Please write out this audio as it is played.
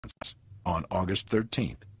on August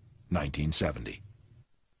 13, 1970.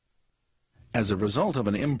 As a result of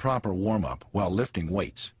an improper warm-up while lifting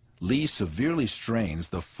weights, Lee severely strains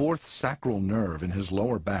the fourth sacral nerve in his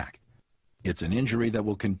lower back. It's an injury that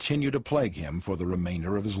will continue to plague him for the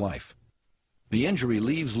remainder of his life. The injury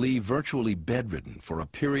leaves Lee virtually bedridden for a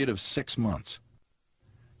period of 6 months.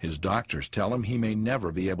 His doctors tell him he may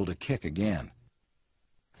never be able to kick again.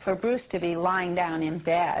 For Bruce to be lying down in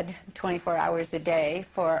bed 24 hours a day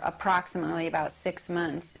for approximately about 6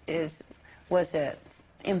 months was an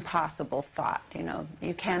impossible thought. You know,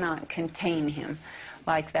 you cannot contain him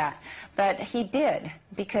like that. But he did,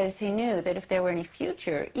 because he knew that if there were any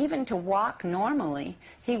future, even to walk normally,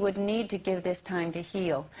 he would need to give this time to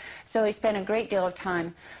heal. So he spent a great deal of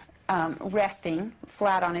time resting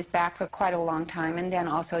flat on his back for quite a long time, and then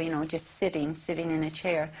also, you know, just sitting in a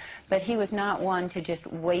chair. But he was not one to just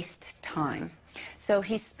waste time. So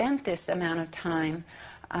he spent this amount of time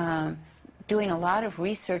doing a lot of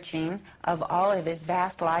researching of all of his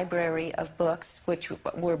vast library of books, which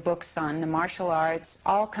were books on the martial arts,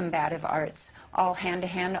 all combative arts, all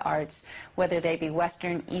hand-to-hand arts, whether they be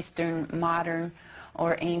Western, Eastern, modern,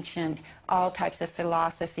 or ancient, all types of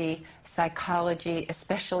philosophy, psychology,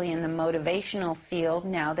 especially in the motivational field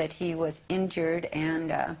now that he was injured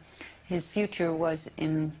and his future was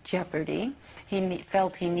in jeopardy. He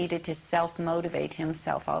felt he needed to self-motivate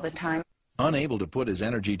himself all the time. Unable to put his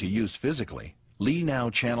energy to use physically, Lee now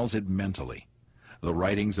channels it mentally. The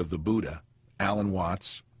writings of the Buddha, Alan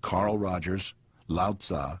Watts, Carl Rogers, Lao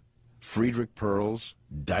Tzu, Friedrich Perls,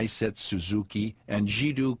 Daisetsu Suzuki, and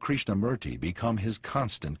Jiddu Krishnamurti become his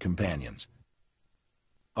constant companions.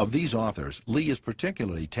 Of these authors, Lee is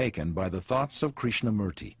particularly taken by the thoughts of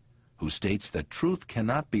Krishnamurti, who states that truth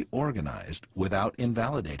cannot be organized without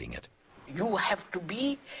invalidating it. You have to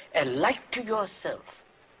be a light to yourself,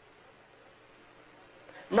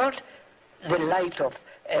 not the light of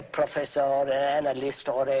a professor or an analyst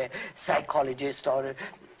or a psychologist or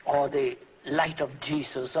the light of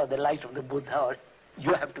Jesus or the light of the Buddha.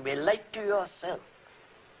 You have to be a light to yourself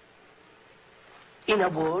in a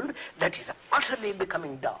world that is utterly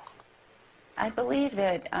becoming dark. I believe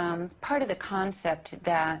that part of the concept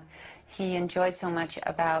that he enjoyed so much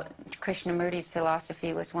about Krishnamurti's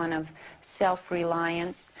philosophy was one of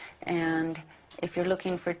self-reliance, and if you're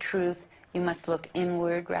looking for truth, you must look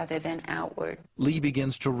inward rather than outward. Lee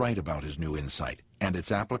begins to write about his new insight and its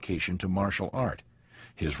application to martial art.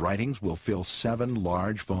 His writings will fill 7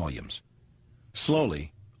 large volumes.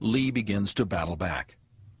 Slowly, Lee begins to battle back.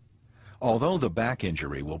 Although the back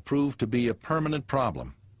injury will prove to be a permanent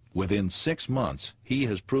problem, within 6 months, he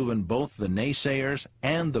has proven both the naysayers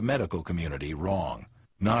and the medical community wrong.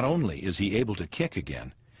 Not only is he able to kick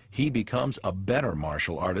again, he becomes a better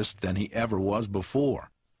martial artist than he ever was before.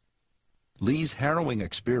 Lee's harrowing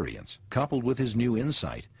experience, coupled with his new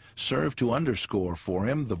insight, serve to underscore for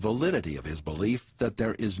him the validity of his belief that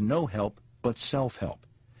there is no help but self-help,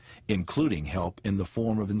 including help in the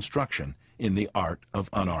form of instruction in the art of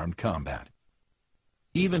unarmed combat.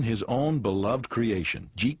 Even his own beloved creation,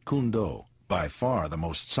 Jeet Kune Do, by far the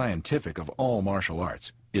most scientific of all martial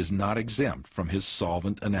arts, is not exempt from his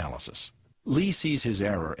solvent analysis. Lee sees his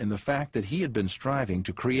error in the fact that he had been striving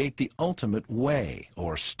to create the ultimate way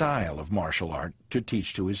or style of martial art to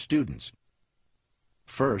teach to his students.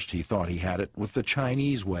 First, he thought he had it with the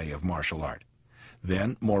Chinese way of martial art.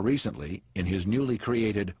 Then, more recently, in his newly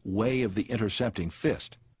created Way of the Intercepting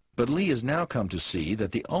Fist. But Lee has now come to see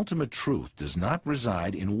that the ultimate truth does not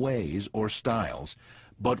reside in ways or styles,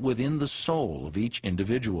 but within the soul of each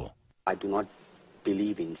individual. I do not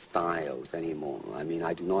believe in styles anymore. I mean,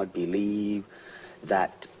 I do not believe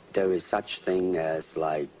that there is such thing as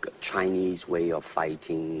like Chinese way of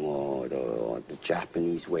fighting or the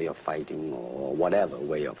Japanese way of fighting or whatever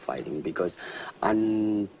way of fighting, because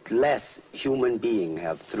unless human beings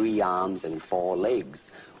have 3 arms and 4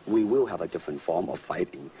 legs, we will have a different form of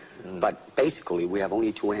fighting. But basically, we have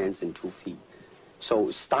only 2 hands and 2 feet.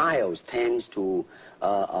 So styles tends to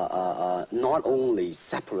not only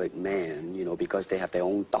separate man, you know, because they have their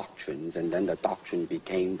own doctrines, and then the doctrine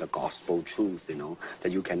became the gospel truth, you know,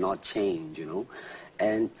 that you cannot change, you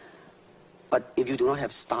know. But if you do not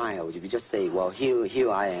have styles, if you just say, well,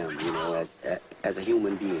 here I am, you know, as a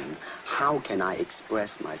human being, how can I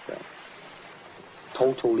express myself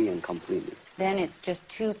totally and completely? Then it's just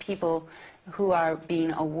 2 people who are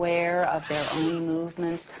being aware of their own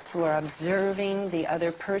movements, who are observing the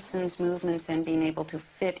other person's movements and being able to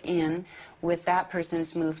fit in with that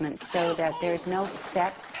person's movements, so that there's no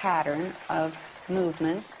set pattern of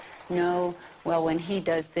movements, no, well, when he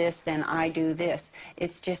does this, then I do this.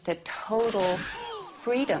 It's just a total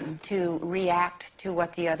freedom to react to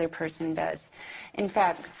what the other person does. In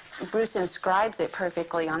fact, Bruce inscribes it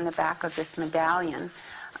perfectly on the back of this medallion,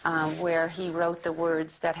 where he wrote the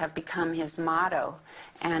words that have become his motto.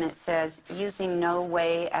 And it says, using no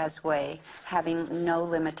way as way, having no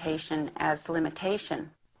limitation as limitation.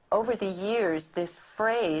 Over the years, this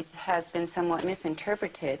phrase has been somewhat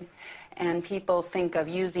misinterpreted, and people think of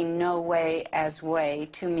using no way as way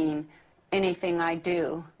to mean anything I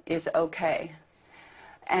do is okay,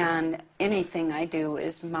 and anything I do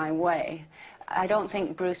is my way. I don't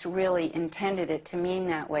think Bruce really intended it to mean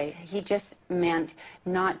that way. He just meant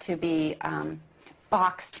not to be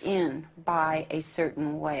boxed in by a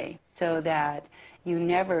certain way, so that you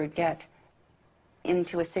never get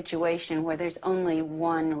into a situation where there's only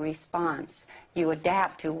one response. You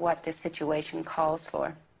adapt to what the situation calls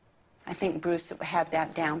for. I think Bruce had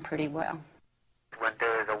that down pretty well. When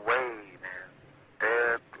there's a way, man,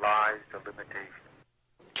 there lies the limitation.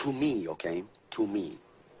 To me, okay, to me,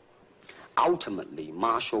 ultimately,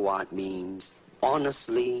 martial art means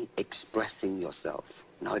honestly expressing yourself.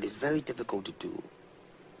 Now, it is very difficult to do.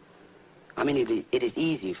 I mean, it is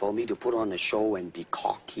easy for me to put on a show and be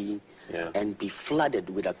cocky, and be flooded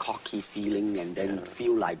with a cocky feeling and then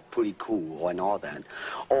feel like pretty cool and all that.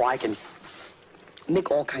 Or I can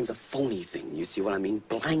make all kinds of phony things, you see what I mean?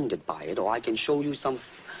 Blinded by it. Or I can show you some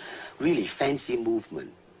really fancy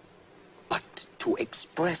movement. But to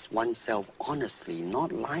express oneself honestly,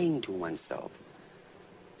 not lying to oneself,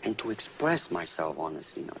 and to express myself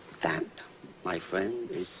honestly, now that, my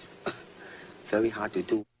friend, is very hard to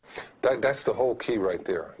do. That's the whole key right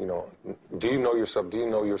there, you know. Do you know yourself? Do you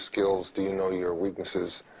know your skills? Do you know your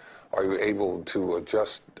weaknesses? Are you able to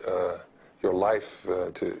adjust your life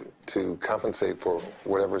to compensate for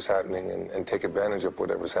whatever's happening and take advantage of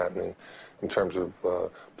whatever's happening in terms of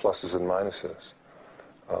pluses and minuses?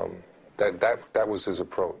 That was his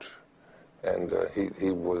approach, and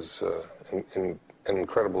he was an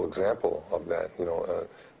incredible example of that, you know,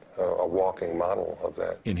 a walking model of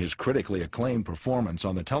that. In his critically acclaimed performance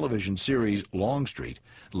on the television series Longstreet,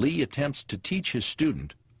 Lee attempts to teach his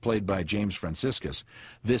student, played by James Franciscus,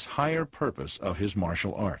 this higher purpose of his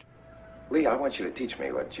martial art. Lee, I want you to teach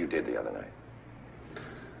me what you did the other night.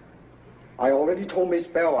 I already told Miss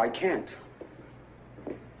Bell I can't.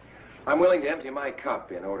 I'm willing to empty my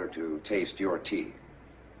cup in order to taste your tea.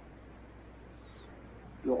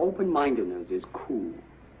 Your open-mindedness is cool,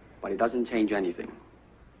 but it doesn't change anything.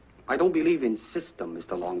 I don't believe in system,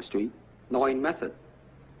 Mr. Longstreet, nor in method.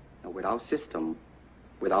 Now, without system,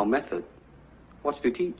 without method, what's to teach?